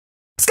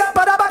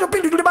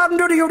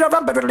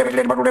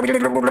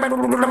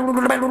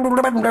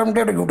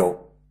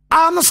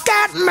I'm a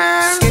scat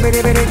man.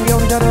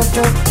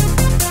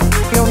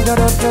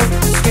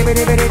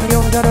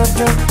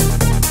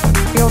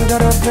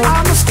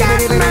 I'm a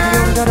scat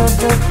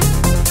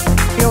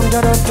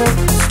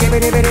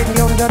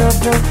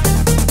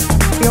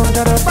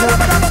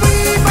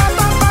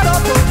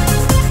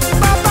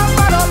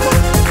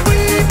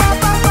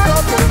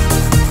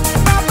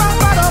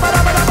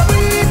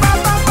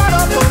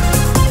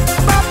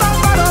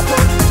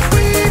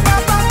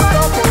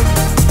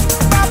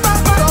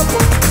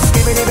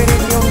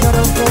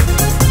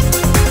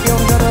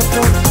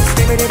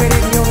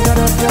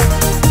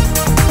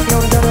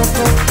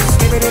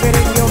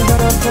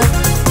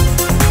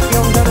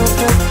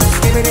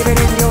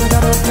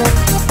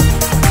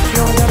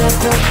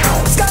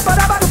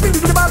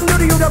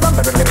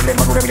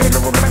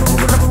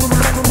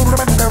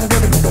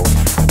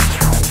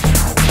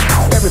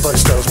Everybody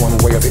stutters one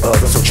way or the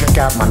other, so check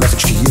out my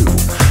message to you.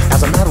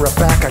 As a matter of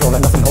fact, I don't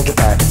let nothing hold you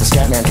back. If the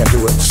scat man can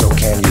do it, so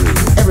can you.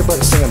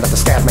 Everybody's saying that the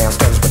scat man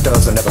stutters but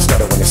does and never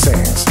stutter when he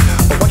sings.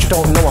 But what you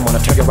don't know, I'm gonna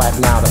tell you right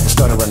now, that the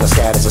stutter and the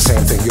scat is the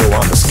same thing. Yo,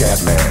 I'm the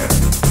scat man.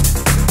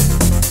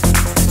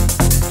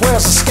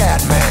 Where's the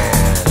scat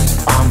man?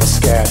 I'm the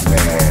scat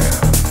man.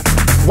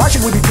 Why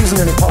should we be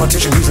pleasing any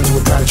politician? Reasons who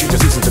would try to cheat the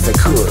seasons if they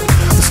could.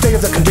 The state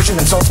of the condition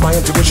insults my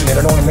intuition, and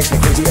it only makes me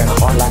crazy and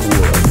hard like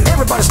wood.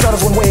 Everybody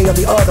stutters one way or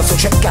the other, so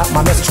check out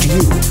my message to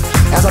you.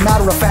 As a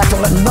matter of fact,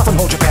 don't let nothing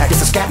hold you back.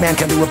 If the scat man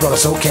can do it, brother,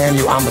 so can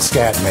you. I'm the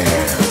scat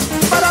man.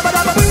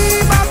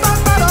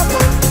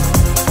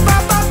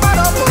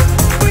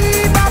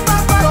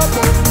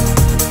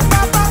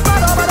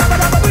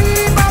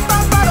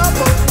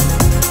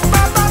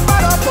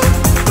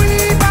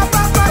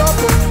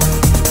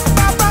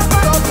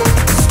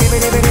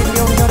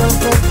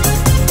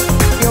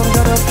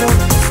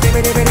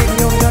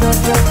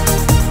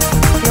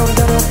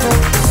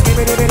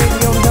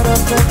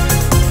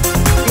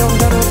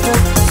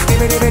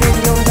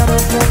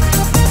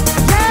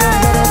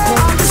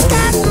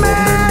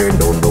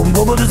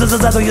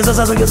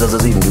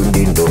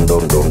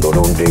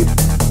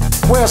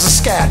 Where's the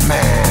scat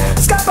man?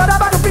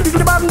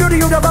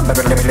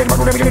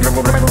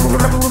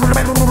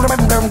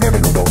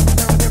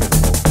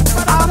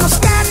 I'm a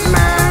scat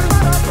man.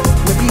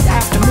 Repeat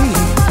after me.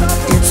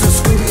 It's a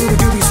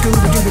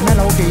Scooby-Dooby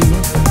melody.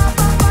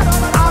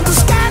 I'm the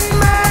scat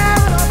man.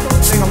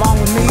 Sing along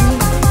with me.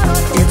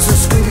 It's a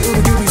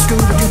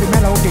Scooby-Dooby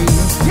melody.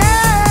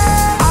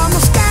 Yeah, I'm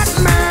a scat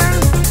man.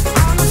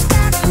 I'm a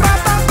scat man.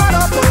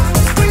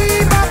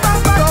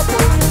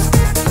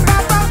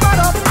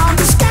 I'm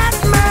the scat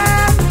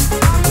man.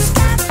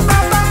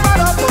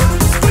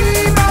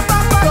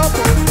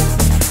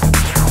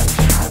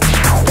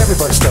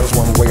 Everybody stutters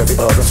one way or the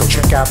other, so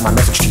check out my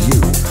message to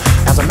you.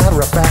 As a matter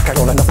of fact, I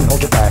don't let nothing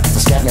hold you back. If the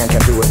scat man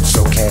can do it,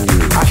 so can you.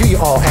 I hear you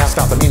all ask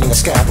out the meaning of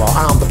scat. Well,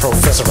 I'm the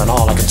professor, and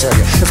all I can tell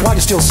you is while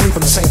you're still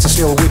sleeping, the saints are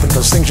still weeping,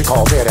 because things you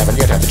call dead haven't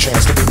yet had the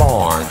chance to be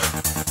born.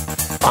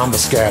 I'm the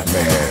scat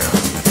man.